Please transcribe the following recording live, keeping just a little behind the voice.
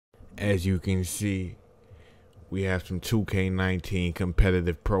As you can see, we have some 2K19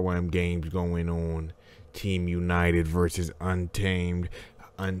 competitive pro-am games going on. Team United versus Untamed.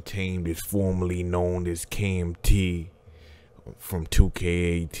 Untamed is formerly known as KMT from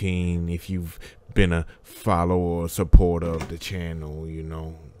 2K18. If you've been a follower or supporter of the channel, you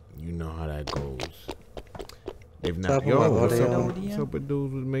know how that goes. If not, yo, what's up with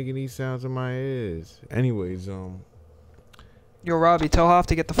dudes was making these sounds in my ears? Anyways, Yo, Robbie, tell Hoff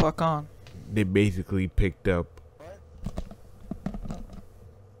to get the fuck on. They basically picked up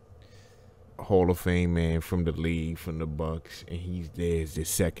a Hall of Fame man from the league, from the Bucks, and he's there as the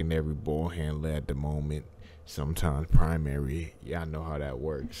secondary ball handler at the moment. Sometimes primary. Y'all know how that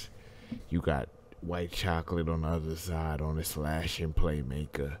works. You got white chocolate on the other side on the slashing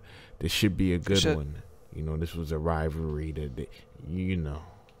playmaker. This should be a good one. You know, this was a rivalry that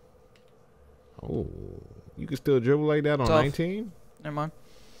Oh, you can still dribble like that on 19? Never mind.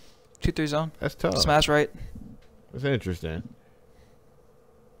 2-3 zone. That's tough. Smash right. That's interesting.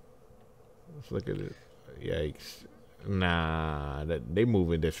 Let's look at it. Yikes. Nah, they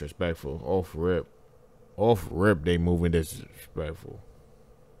moving disrespectful. Off rip. Off rip, they moving disrespectful.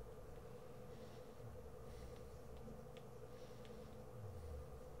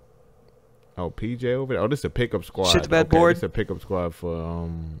 Oh, PJ over there. Oh, this is a pickup squad. Shit's bad board. This is a pickup squad for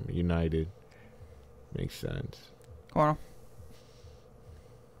United. Makes sense. Corner.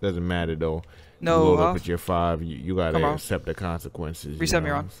 Doesn't matter though. No. You load up with your 5. You gotta accept the consequences. Reset me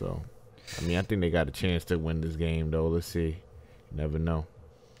on. So, I mean, I think they got a chance to win this game though. Let's see. You never know.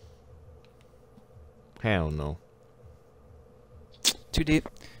 Hell no. Too deep.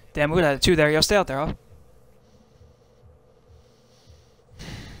 Damn, we would have 2 there. Yo, stay out there, huh?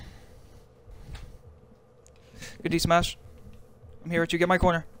 Good D smash. I'm here with you. Get my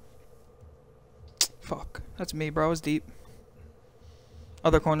corner. Fuck. That's me, bro. It's deep.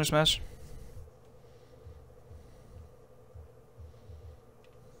 Other corner smash.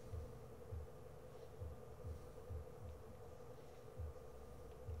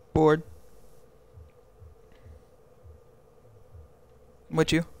 Board. I'm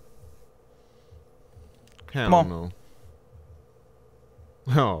with you. Come on. No.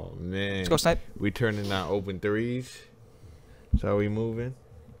 Oh man. Let's go snipe. We turning out open 3s. That's how we moving.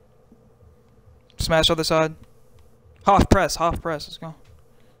 Smash other side. Half press. Half press. Let's go.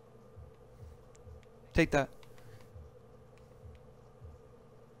 Take that.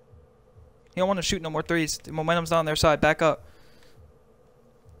 You don't want to shoot no more 3s. The momentum's on their side. Back up.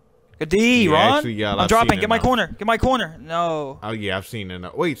 Good D, Ron. Actually, I'm dropping. Get my corner. Get my corner. No. Oh yeah, I've seen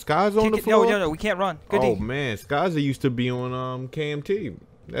it. Wait, Skies on the floor? No, we can't run. Good D. Oh man, Skies used to be on KMT.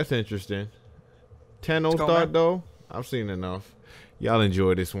 That's interesting. 10-0 start though. I've seen enough. Y'all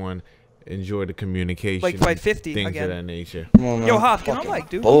enjoy this one. Enjoy the communication. Like fight 50 things again. of that nature. Come on, man. Yo, Hoff, get on mic,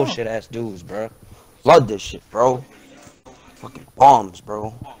 dude. Bullshit ass dudes, bro. Love this shit, bro. Fucking bombs,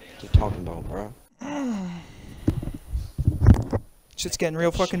 bro. What you talking about, bro? Shit's getting real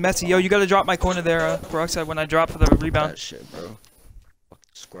fucking messy. Yo, you gotta drop my corner there, Peroxide, when I drop for the rebound. Fuck that shit, bro.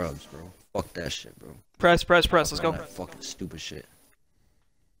 Fucking scrubs, bro. Fuck that shit, bro. Press. Let's go. That fucking stupid shit.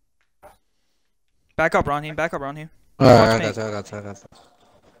 Back up, Ron. Back up, Ron. Alright, I got you.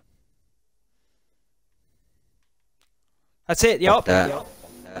 That's it. Yup.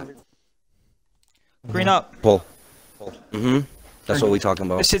 Green up. Pull. That's what we talking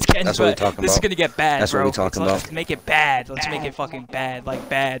about. This shit's getting. That's what we talking about. This is gonna get bad, That's bro. what we talking about. Let's make it bad. Let's make it fucking bad. Like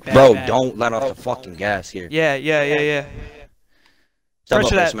bad. Bro, don't let off the fucking gas here. Yeah.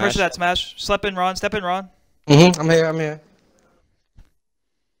 Pressure that smash. Step in, Ron. I'm here.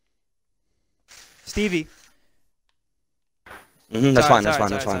 Stevie. That's fine.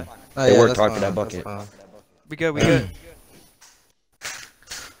 Oh, They yeah, worked that's hard fine, for that that's bucket. fine. We good.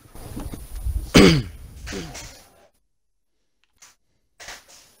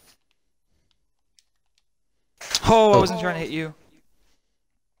 Oh, I wasn't trying to hit you.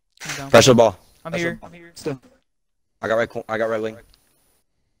 Pressure the ball. I'm here. I got right wing.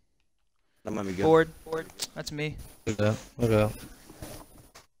 That might be good. Board. That's me. Okay.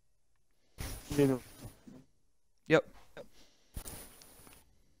 Yep.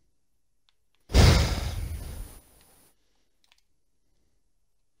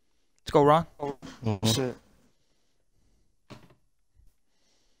 Let's go, Ron. Shit.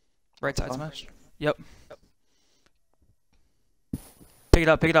 Right side smash. Yep. Pick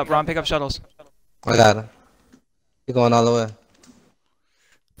it up, Ron. Pick up shuttles. I got it. You're going all the way.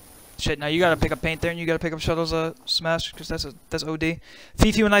 Shit, now you gotta pick up paint there, and you gotta pick up shuttles, smash, because that's OD.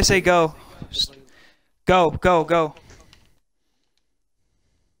 Fifi, when I say go. Go.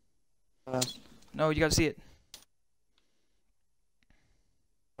 No, you gotta see it.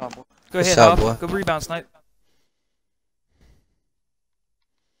 Go Good ahead, shot, Hoff. boy. Go rebound, snipe.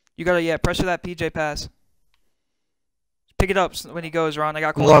 You gotta, pressure that PJ pass. Pick it up when he goes, Ron. I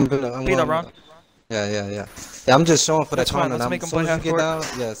got I'm corner. going. Pick it up, Ron. Yeah. I'm just showing for That's that fine. corner. Let's Now, make him as soon play as half you get court.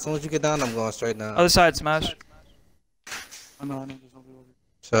 down, as soon as you get down, I'm going straight down. Other side, smash.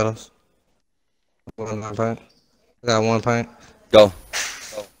 Shadows. One paint. I got 1 paint. Go.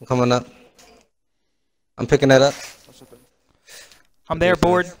 I'm coming up. I'm picking that up. I'm there,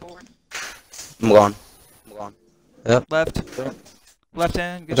 board. I'm gone. Left. Left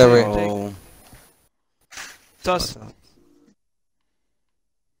hand. Good There we shit. go. Take. It's us.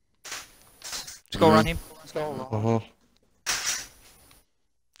 Let's go, Ron.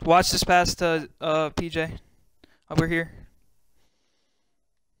 Watch this pass to PJ. Over here.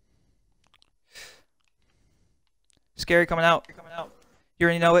 Scary coming out. You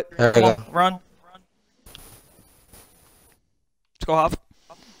already know it. There we Come go. on, run. Let's go, Hoff.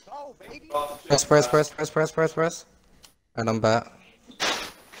 Press. And I'm back.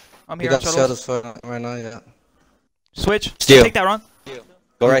 I'm You here. got On shadows shuttles. for right now, yeah. Switch. Steal. Take that, Ron.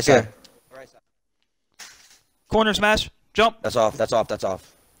 Go right side. Corner smash. Jump. That's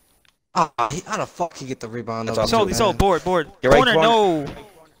off. Ah, how the fuck he get the rebound? That's over awesome. me, Sold. man? Board. You're right, Corner, corner. no.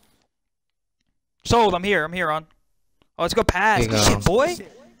 Sold. I'm here, Ron. Oh, let's go pass. Here you Good go. shit, boy.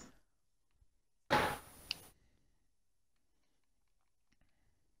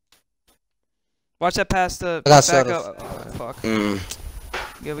 Watch that pass to I got back shadows. up. Oh, fuck.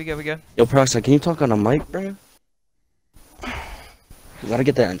 We good. Yo, Proxy, can you talk on the mic, bro? You gotta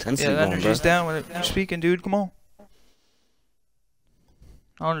get that intensity Yeah, that going, bro. energy's down when you're speaking, dude. Come on.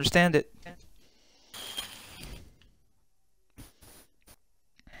 I don't understand it.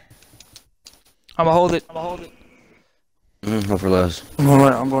 I'ma hold it. Hope for less. I'm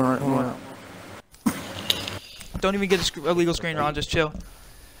going right. Don't even get a legal screen, Ron. Just chill.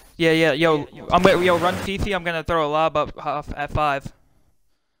 Yeah. Yo, run Fifi. I'm gonna throw a lob up at 5.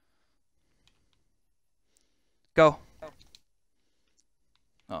 Go.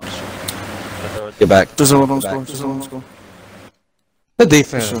 Oh shit. Get back. Just let him score. The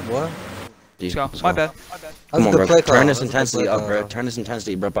defense, boy. Let's go. My bad. Come on, That's a bro. good play call. Turn this That's a good intensity play up, call. bro. Turn this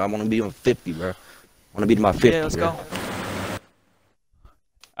intensity, bro. But I want to be on 50, bro. I want to be to my 50, Yeah, let's bro. go.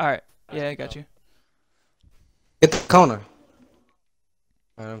 All right. Yeah, I got you. Get the corner.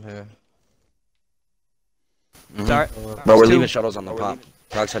 Alright, I'm here. It's all right. Bro, we're Two. leaving shuttles on the pop.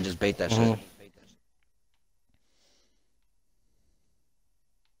 Proxy, just bait that shit.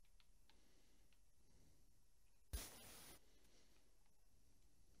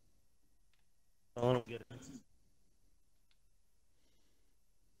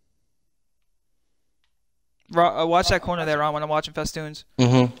 Watch that corner there, Ron, when I'm watching Festoons.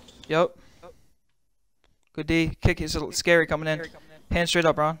 Yep. Good D. Kick is a little scary coming in. Hand straight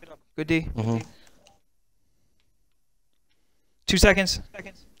up, Ron. Good D. 2 seconds.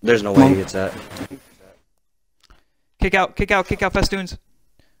 There's no way he gets that. Kick out, Festoons.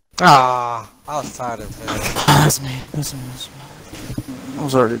 Ah, I was tired of him. That's me. I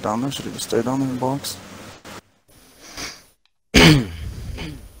was already down there. Should have just stayed down there and boxed. Good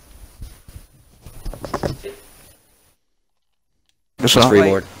It's shot.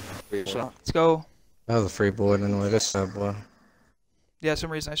 freeboard. Let's go. That was a free board anyway. Good shot, boy. Yeah,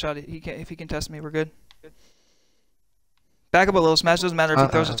 some reason I shot it. If he can test me, we're good. Back up a little. Smash doesn't matter if he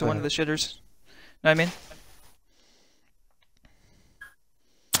throws it to one of the shitters. Know what I mean?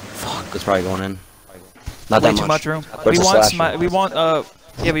 It's probably going in. Not Way that too much room. Where's We the want slasher? we want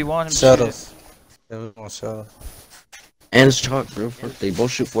him to shoot it. Shadows. Yeah, we want shadows. And it's chalk, bro. They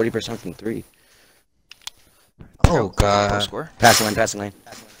both shoot 40% from 3. Oh, God. Score. Passing lane.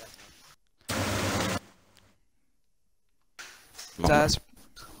 Zaz.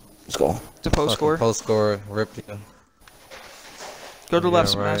 Let's go. It's a post score. Post score. Rip you. Go to the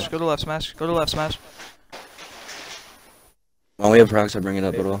left, Yeah, right. smash. Go to the left, smash. When we have Proxy, bring it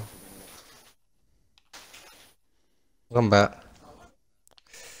up at all. Come back.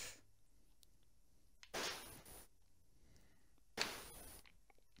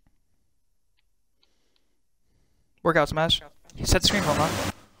 Workout smash. He set the screen for him,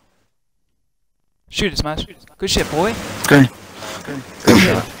 huh? Shoot it, smash. Good shit, boy. Okay.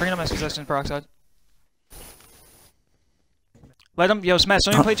 Bring him as possession, peroxide. Let him, smash.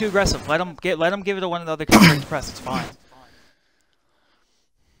 Don't even play too aggressive. Let him give it to one of the other kids to press. It's fine.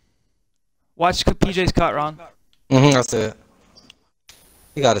 Watch PJ's cut, Ron. That's it.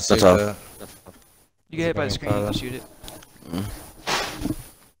 You gotta shoot tough. that. You get hit by the screen, you can shoot it.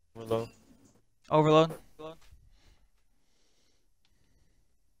 Overload.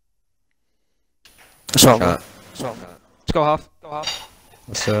 Shot. Shot. Let's go, Hoff.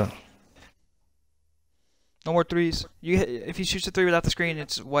 What's up? No more threes. If he shoots a three without the screen,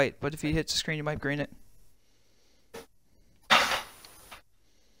 it's white. But if he hits the screen, you might green it.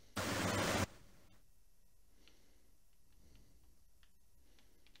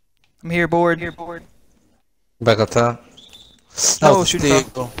 I'm here, board. Back up top. No, shoot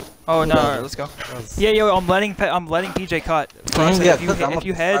foul. Oh no! Alright, let's go. Yeah, yo, I'm letting PJ cut. Yeah, if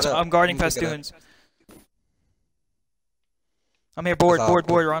you hedge, I'm guarding festoons. I'm here, board,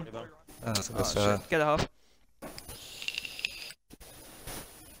 Ron. That's a good Shit. shot. Get a huff.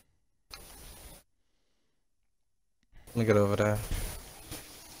 Let me get over there.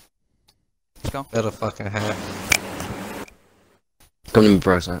 Let's go. Little fucking hat. Come to me,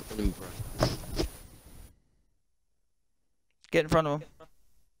 bro. Get in front of him.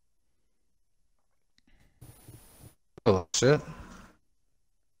 Oh shit.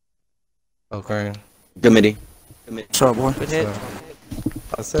 Okay. Good midi. Shot, boy. Good hit.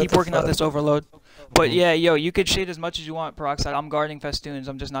 Keep working out this overload. But yeah, yo, you could shade as much as you want, Peroxide. I'm guarding festoons.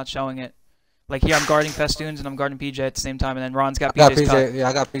 I'm just not showing it. Like here, I'm guarding festoons and I'm guarding PJ at the same time, and then Ron's got PJ's cut. Yeah,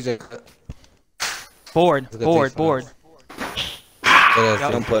 I got PJ. Board.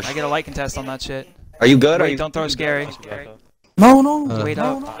 Yeah, Don't push. I get a light contest on that shit. Are you good? Wait, don't throw scary. No. Wait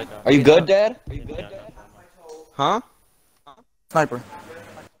up. Are you good, Dad? Huh? Sniper.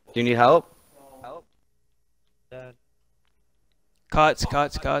 Do you need help? Cuts.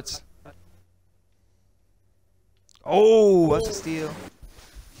 Oh, that's a steal.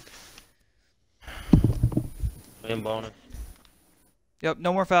 Bonus. Yep,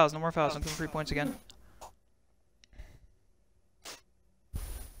 no more fouls. I'm doing 3 points again.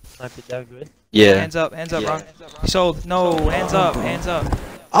 Sniper that good? Yeah. Hands up, Ron. Sold. No, hands up.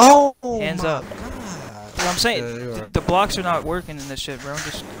 Oh. Hands up. Dude, I'm saying the blocks are not working in this shit, bro.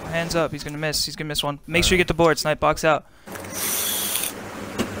 Just hands up. He's gonna miss one. Make sure you get the board. Snipe box out. Let's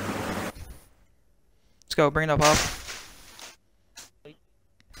go. Bring it up, off.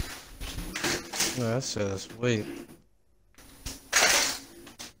 Yeah, that's just sweet.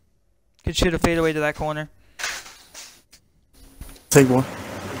 Good shit. A fadeaway to that corner. Take one.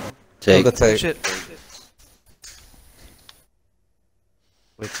 Take. Good take. Shit.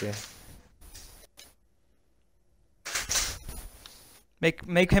 With you.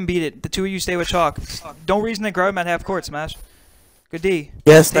 Make him beat it. The two of you stay with chalk. Don't reason to grab him at half court, Smash. Good D.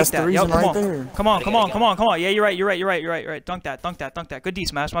 Yes, Take that's that. the reason Yup, right there. Come on. Yeah, you're right. Dunk that. Good D,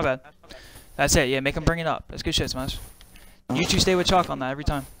 Smash. My bad. That's it. Yeah, make him bring it up. That's good shit, Smash. You two stay with chalk on that every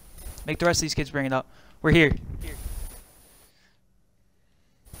time. Make the rest of these kids bring it up. We're here.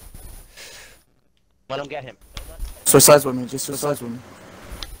 Let him get him. Switch sides with me. Just switch sides with me.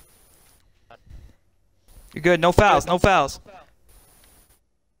 You're good. No fouls.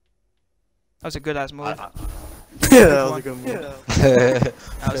 That was a good ass move. Yeah, that was a good move. That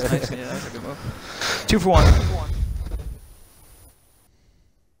was nice. Yeah, that was a good move. 2 for 1.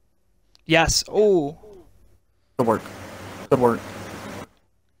 Yes. Oh. Good work. I'm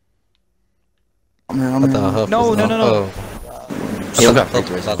here. No.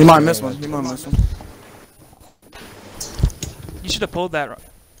 He might miss one. You should have pulled that.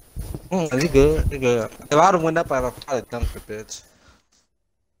 You good. If I'd have went up, I'd have probably dunked the bitch.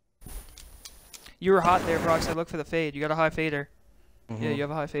 You were hot there, Brox. I look for the fade. You got a high fader. Yeah, you have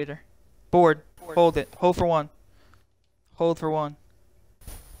a high fader. Board. Hold it. Hold for one.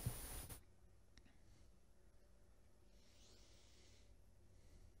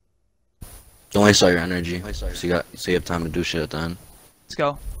 Don't waste all your energy. So you have time to do shit at the end. Let's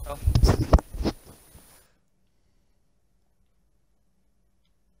go.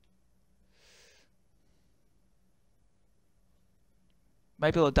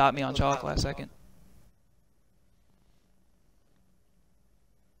 Might be able to dot me on chalk last second.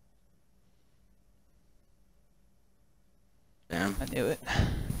 Damn. I knew it.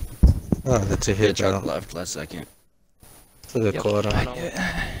 Oh, that's a hit, Chalk bro. left last second. It's a good quarter. I knew it.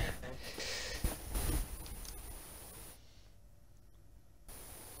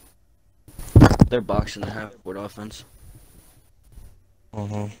 They're boxing the half-court offense.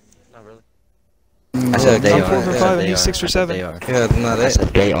 Not really. I said they I'm are. 4 for 5 and They he's are. 6 for I said 7. They are. Yeah, no, I said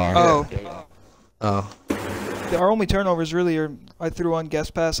they are. Oh. Our only turnovers really are I threw on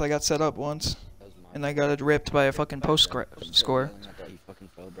guest pass, I got set up once, and I got it ripped by a fucking post score.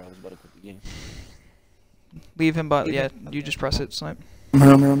 Leave him, but yeah, you just press it, Snipe. Stay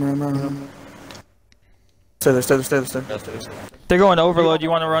there. They're going to overload. You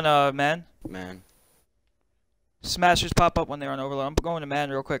want to run a man? Man. Smashers pop up when they're on overload. I'm going to man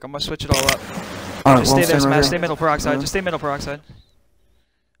real quick. I'm gonna switch it all up. Alright, Just stay there, right Smash. here. Stay middle peroxide. Just stay middle peroxide.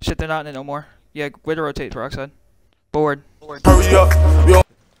 Shit, they're not in it no more. Yeah, way to rotate peroxide. Board. Hurry up.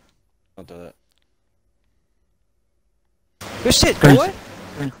 Don't do that. Good shit, boy.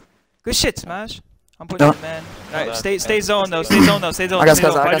 Good shit, Smash. I'm putting you in, man. Alright, stay zone though. Stay zone though. Stay zone. I got Stay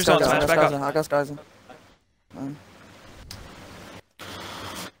zone. Skyzen. Find your zone, Smash. Back up. I got Skyzen. I'm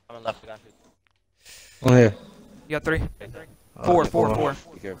on left. I got you. I'm here. You got 3. 4.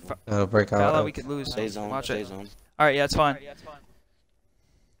 Be careful. Break Foul out. we could lose. Stay zone. Watch Stay it. zone. Alright, yeah, it's fine.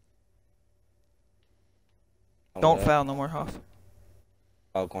 All Don't that. foul no more, Hoff.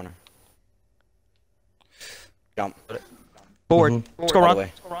 Foul corner. Jump. Board. Let's go, All the Ron.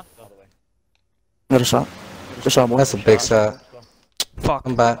 way. Got a shot. Good shot, boy. That's a big shot. Fuck.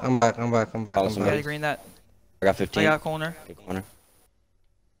 I'm back. Follow You somebody. gotta green that. I got 15. I got corner. Good corner.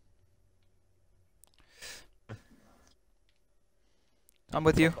 I'm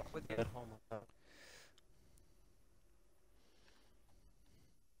with you.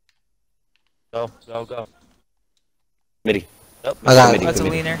 Go. Midi. Yep. I got Midi, That's a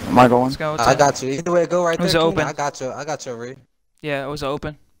midi. leaner. Am I going? Let's go. I got you. Either way, go right there. Who's open? I got you. I got you, Ree. Yeah, it was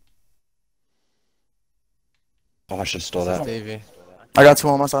open. Oh, I should have stole that. Stevie. I got 2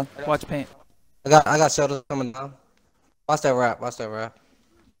 on my side. Watch paint. I got shoulders coming down. Watch that rap. Watch that rap.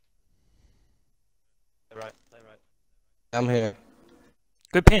 Play right. I'm here.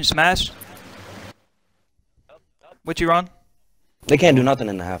 Good pinch, Smash. What you, Ron? They can't do nothing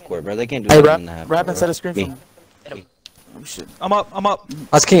in the half court, bro. They can't do Hey, nothing rap. in the half Rap court. and set a screen for Me. me. Oh, shit. I'm up. I'm up.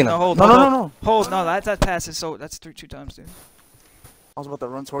 That's Keenan. No, hold. No, hold, no, hold. no, no. Hold. No, that pass is so. That's 2 times, dude. I was about to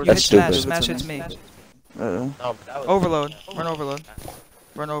run towards You That's hit it. Smash. stupid. Smash hits me. No, but that was Overload. Run overload.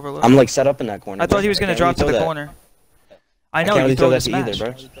 Run overload. I'm like set up in that corner. I thought bro. he was gonna Can't drop to really the throw that. corner. I I know can't you really throw throw the that to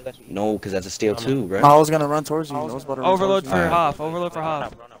Smash. either, bro. No, because that's a steal too, bro. I was gonna run towards you. I was about to run Overload towards for you. Hoff. Overload for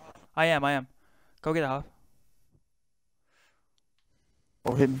Hoff. run up. I am. Go get it, Hoff.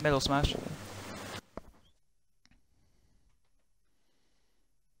 Oh, hit me. Middle smash.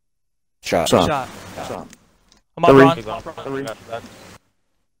 Shot. Shot. Shot. I'm up, Three. Ron. Keep going. Three. Got you back.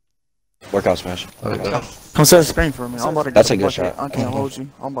 Workout smash. Come set a screen for me. I'm about to That's get a good bucket. shot. I can't hold you.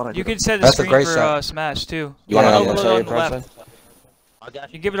 I'm about to You get could set a That's a screen great for shot. smash too. You want Yeah, to overload show on your the press left. side? I got You you.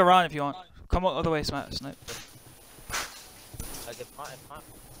 can give it a Ron if you want. Come all the way, smash. Snipe. I get mine.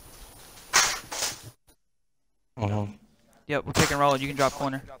 Yep, we're pick and roll. You can drop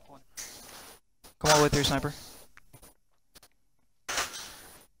corner. Come all the way through, sniper.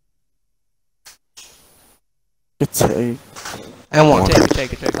 Good take. And one.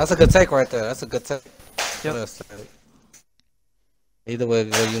 Take it. That's a good take right there. That's a good take. Yep. That's it. Either way,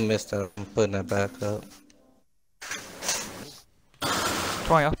 girl, you missed that. I'm putting that back up.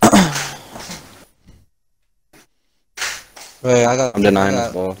 20 up. Wait, I'm denying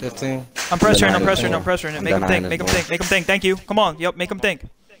this ball. 15. I'm pressuring. Denying this I'm ball. pressuring. I'm Make him denying think. this ball. Make him think. Thank you. Come on. Yep. Make him think.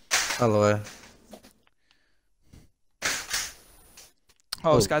 All the way.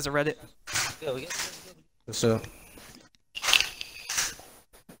 Oh, this guy's a Reddit. Yeah, we get For sure.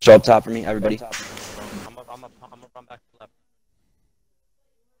 Show up top for me, everybody. I'm gonna run back to left.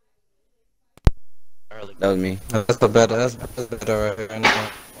 Early. That was me. That's the better. That's better right here. Anyway.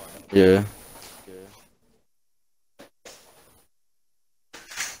 Yeah.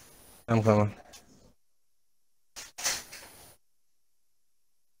 I'm coming.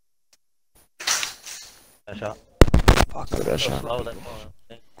 That shot. Fuck. Good shot. Oh, that's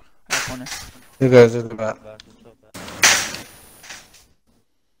Corner. You guys just about.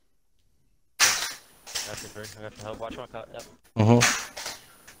 I got your help. Watch my cut. Yep.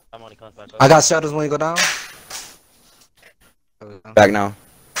 I'm on. He comes back up. I got shutters when you go down. Back now.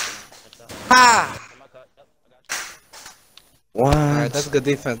 Ha! My cut. Yep. I got you. What? Alright, that's good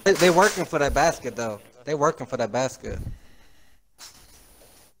defense. They working for that basket though. They working for that basket.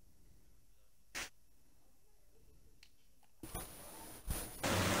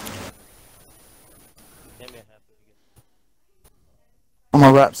 Give me a half. I'm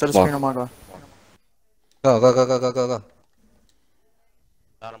gonna wrap. Set a Lock. screen on my guy. Go. Got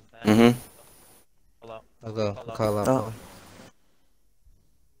him. Mm-hmm. Pull out. Let's go. Call out. Oh.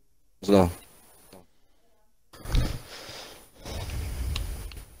 Let's go.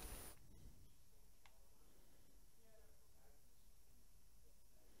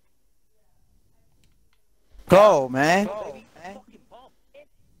 Go, man.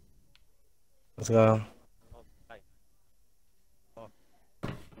 Let's go.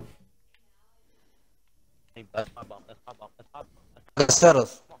 That's my bump. That's my bump. That's my bump. I got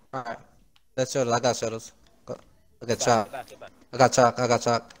shutters. Alright. That's shutters. I got shutters. I got chalk. Get back. I got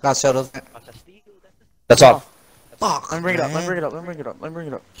chalk. Got shutters. That's a steal. That's off. Fuck. Let me bring it up. man. Let me bring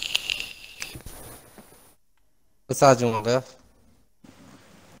it up. What side you want, Beth?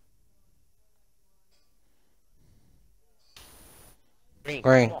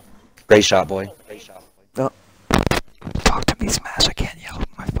 Green. Great shot, boy. Talk to me, Smash. I can't yell.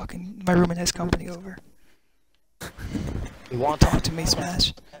 My roommate has company over. Talk to me,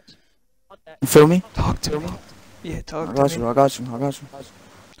 Smash. You feel me? Talk to me. Yeah, talk I to got me. you, I got you, I got you.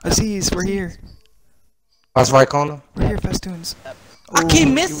 Aziz, we're here. That's right corner. We're here, Festoons. I keep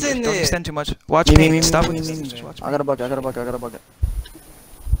Ooh, missing Don't it. extend too much. Watch me. Stop it. Watch I me. got a bucket, I got a bucket, I got a bucket.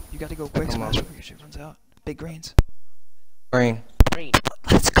 You gotta go quick, Come on. Smash, before your shit runs out. Big greens. Green.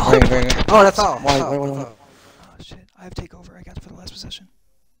 Let's go. Green. Oh, that's all. Wait. Oh shit! I have takeover. I got it for the last possession.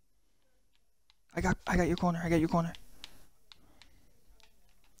 I got your corner. I got your corner.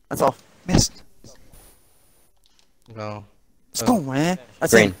 That's all. Missed. No. Let's go, man.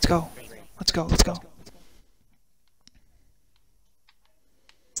 That's Green. it. Let's go. Let's go. Let's go.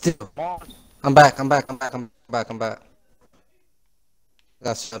 Still. I'm back.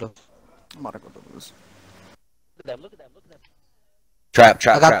 That's settled. I'm about to go do this. Look at them. Trap.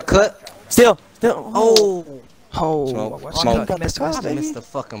 I got cut. Still. Oh. Oh, Smoke. watch Smoke. out. Missed. Ah, Missed. baby. Missed the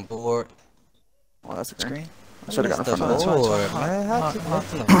fucking board. Oh, that's a It's green. green. I should have got in front of That's this. fine, it's Board, fine. man. How you Hot.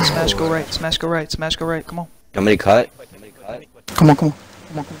 missing the Smash, go board? right. Smash, go right. Smash, go right. Come on. Somebody cut. Come on.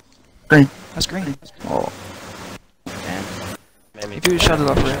 Green. That's green. Oh. Maybe. If you just shut it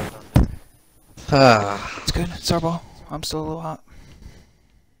off, right? Ah. It's good. It's our ball. I'm still a little hot.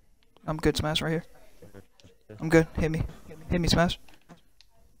 I'm good, Smash, right here. I'm good. Hit me. Hit me, Smash.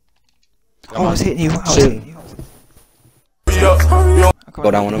 Oh, I was hitting you.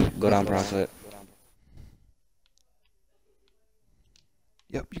 Go down with him. Go down, Prospect.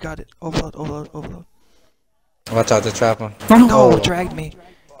 Yep, you got it. Overload. Watch out, the trapper. No, dragged me.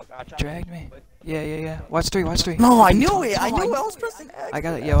 Yeah. Watch three. No, I knew it. I was pressing X. I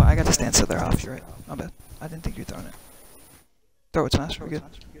got it. Yo, I got to stand so they're off. You're right. My bad. I didn't think you were throwing it. Throw it, Smash. We're good.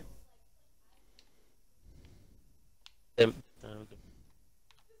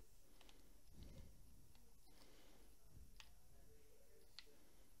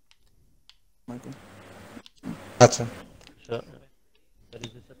 Gotcha. Shut.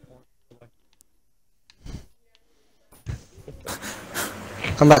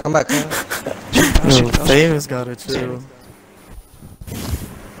 Come back. Famous gotta chill.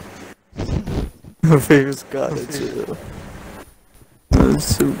 Famous gotta chill. That's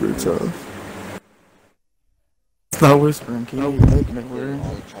super tough. Stop whispering, keep making it weird.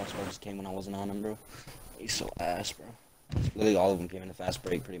 All the transfers came when I wasn't on him, bro. He's so ass, bro. Literally all of them came in a fast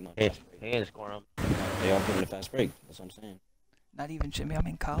break, pretty much. He ain't scoring them. They all came in a fast break. That's what I'm saying. Not even Jimmy. I'm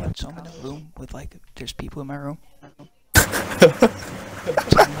in college, so I'm in a room with there's people in my room.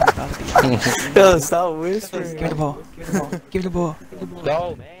 Yo, stop whispering. Give me the ball. Give me the ball.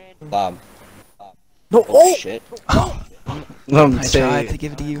 Go, man. Bob. No, Oh, shit. I tried to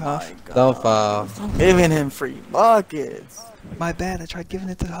give it to you, Huff. Don't foul. Giving him free buckets. My bad. I tried giving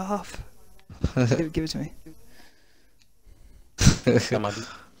it to Huff. Give it to me. Come on.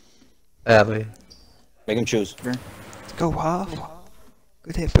 Ellie. Make him choose. Let's go, Huff.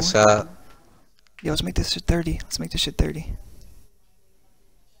 Good hit, Good boy. shot. Yo, let's make this shit 30.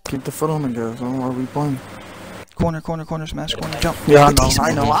 Keep the foot on the gas. I don't know why we playing. Corner, smash, corner, jump. Yeah,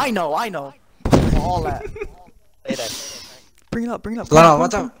 I know. All that. Bring it up. No,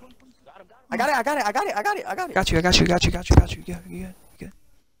 watch out. I got it. Got you. You good.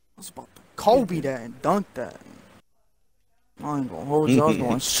 I was about to Kobe that and dunk that. I ain't gonna hold you. I was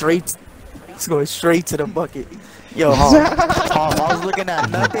going straight. It's going straight to the bucket. Yo, I was looking at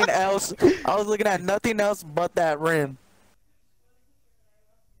nothing else. But that rim.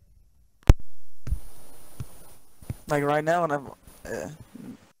 Like right now, and I'm.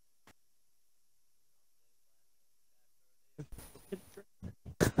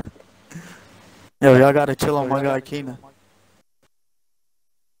 Yo, y'all gotta chill on my guy Keenan.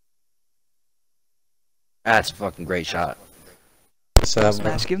 That's a fucking great shot.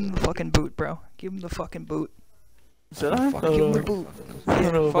 Smash, give him the fucking boot, bro. Give him the fucking boot. Should I? Fuck, Give him the boot.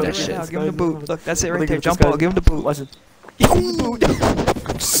 Yeah, fuck that shit out. Give him the boot. Look, that's it right there. Jump ball. Give him the boot. Watch it. Give him the boot.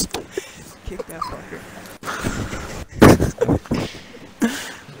 Kick that fucker.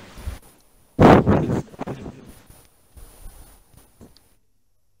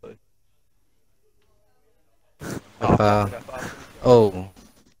 Oh.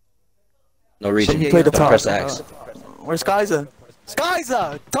 No reaching. Play the top. Press X. Where's Skyza?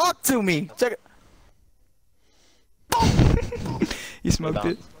 Skyza! Talk to me! Check it. You smoked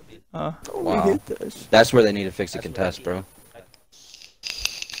it. Wow. Hit that shit. That's where they need to fix the contest, bro.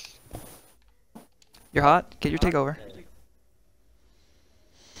 You're hot. Get your takeover.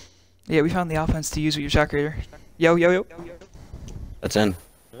 Yeah, we found the offense to use with your shot creator. Yo. That's in.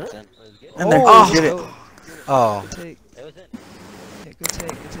 And then Oh, get it. Oh. Take. Yeah, good.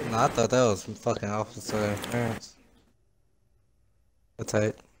 Nah, I thought that was fucking officer interference. That's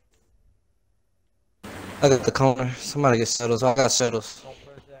tight. I got the corner. Somebody get shuttles. I got shuttles.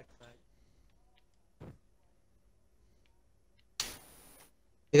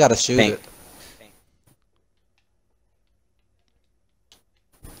 You gotta shoot Pink. it.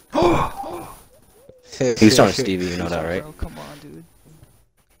 He's starting Stevie, you know that, right? Bro, come on, dude.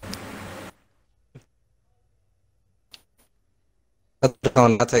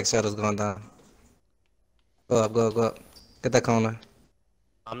 I take shuttles going down. Go up, go up, go up. Get that corner.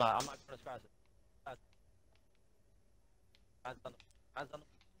 I'm not gonna scratch it.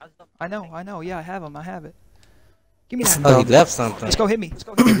 I know. Yeah, I have him. I have it. Give me that. Oh, he left something. Let's go. Hit me.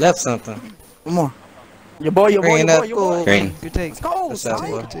 He left something. One more. Your boy, your boy, Green, your boy, that your boy. fool. Green. Good take. Let's go, That's that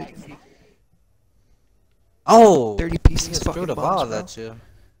son. boy. Good take. Oh! 30 He pieces just fucking threw the balls, ball bro. at you.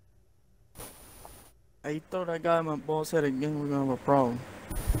 Hey, you throw that guy in my ball's head again, we're gonna have a problem.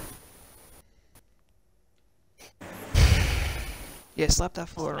 Yeah, slap that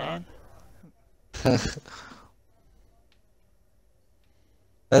floor, Ron.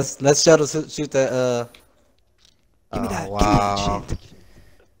 Let's shuttle shoot that Give me that. Wow. Shit.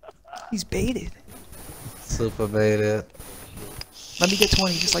 He's baited. Super baited. Let me get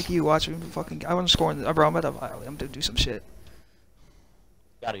 20 just like you. Watch him fucking. I want to score in the. Bro, I'm gonna do some shit.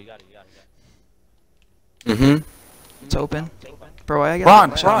 You got it. Mm-hmm. It's open. Bro, I gotta Ron,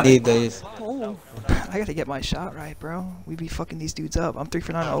 get my shot. Need these. I gotta get my shot right, bro. We be fucking these dudes up. I'm 3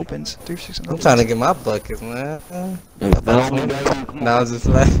 for 9 on opens. 3 for 6 on I'm opens. trying to get my buckets, man. Now I'm just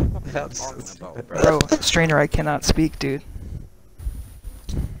like, Bro, Strainer, I cannot speak, dude.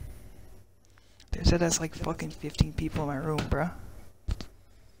 They said that's like fucking 15 people in my room, bro.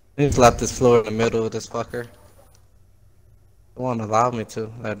 you slap this floor in the middle of this fucker. It won't allow me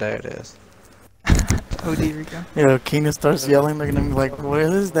to. Oh, there it is. OD, Rico. Yeah, Keenan starts yelling, looking at me like, what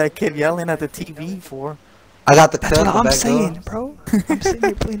is that kid yelling at the TV for? I got the That's cut what the I'm back saying, door. bro. I'm sitting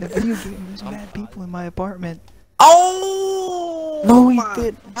here playing a video game. There's mad people in my apartment. Oh! No, he my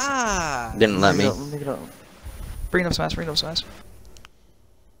did. God. Didn't let me. Look it up. Bring it up, smash. Bring it up, smash.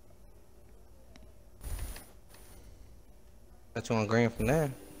 Got you on green from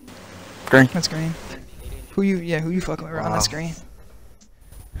there. Green. That's green. Who you fucking with, Ron? Wow. That's green.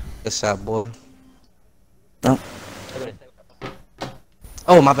 Good shot, boy. No.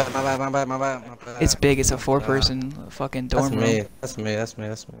 Oh, my bad. It's big. It's a 4-person fucking dorm room. That's me.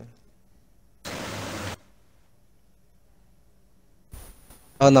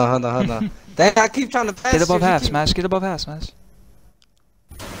 Hold on. Dang, I keep trying to pass Get above you. half, smash. Get above half, smash.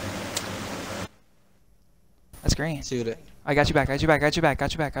 That's green. Shoot it. I got you back.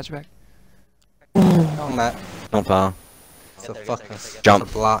 I'm not. No foul. It's a fucking Jump.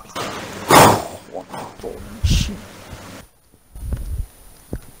 it's a block.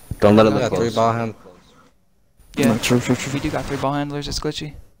 Don't let it We look got 3 close. ball hand. Yeah, True. we do got 3 ball handlers. It's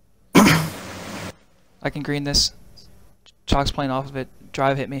glitchy. I can green this. Chalk's playing off of it.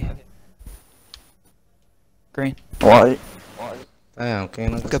 Drive hit me. Green. White. Damn,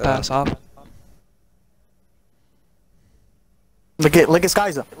 Keenan. Good pass off. Look at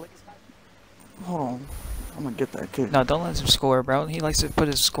Skyza. Hold on. I'm gonna get that kid. No, don't let him score, bro. He likes to put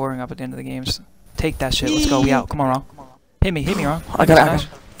his scoring up at the end of the games. Take that shit. Let's go. We out. Come on, Ron. Hit me, Ron. I got it.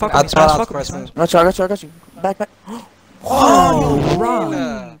 Fuck I me, smash. thought I was Fuck me, pressing. smash. I got you. Back. Oh, Ron.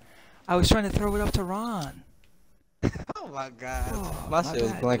 Keenan. I was trying to throw it up to Ron. Oh my God. Oh, my my shit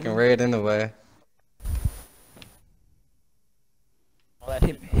was bad, blanking dude. red anyway.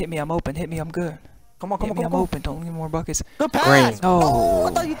 Hit me, I'm open. Hit me, I'm good. Come on. Hit me, I'm open. Don't leave more buckets. Good pass. Green. No. Oh,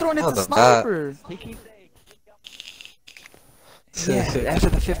 I thought you throwing it That to was a sniper. Yeah, after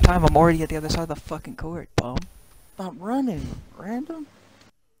the 5th time, I'm already at the other side of the fucking court, bum. Stop running. Random.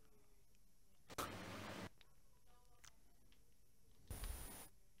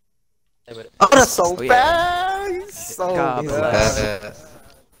 Oh, that's so Oh, yeah. bad. So God bad. bless.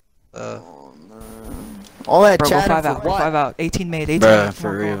 Oh, man. All that Bro, go chatting 5 for out. Go what? 5 out. 18 made. 18 Bruh, made.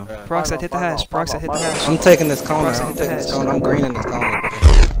 for real. Peroxide, hit the hash. Peroxide, hit the hash. I'm taking this corner. Cross I'm it, taking this pass. corner. I'm green in this corner.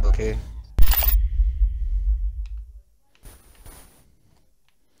 Okay.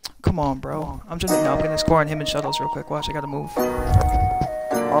 Come on, bro. I'm gonna score on him and shuttles real quick. Watch, I gotta move.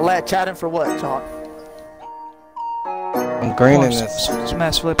 All that chatting for what, Chalk? I'm green Come in on, this.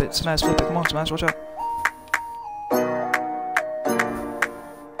 Smash, flip it. Smash, flip it. Come on, smash, watch out.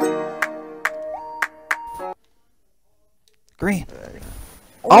 Green.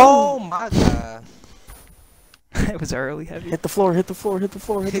 Oh my God. It was early heavy. Hit the floor. Hit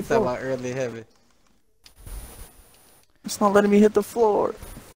that my early heavy. It's not letting me hit the floor.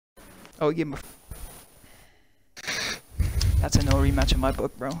 Oh, give him That's a no rematch in my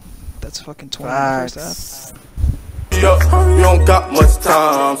book, bro. That's fucking 20 in the first half. Yeah, you don't got much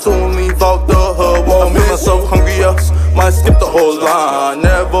time. Soon leave out the hub. Won't make myself hungry. Might skip the whole line.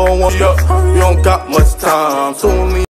 Never want. You don't got much time. Soon leave.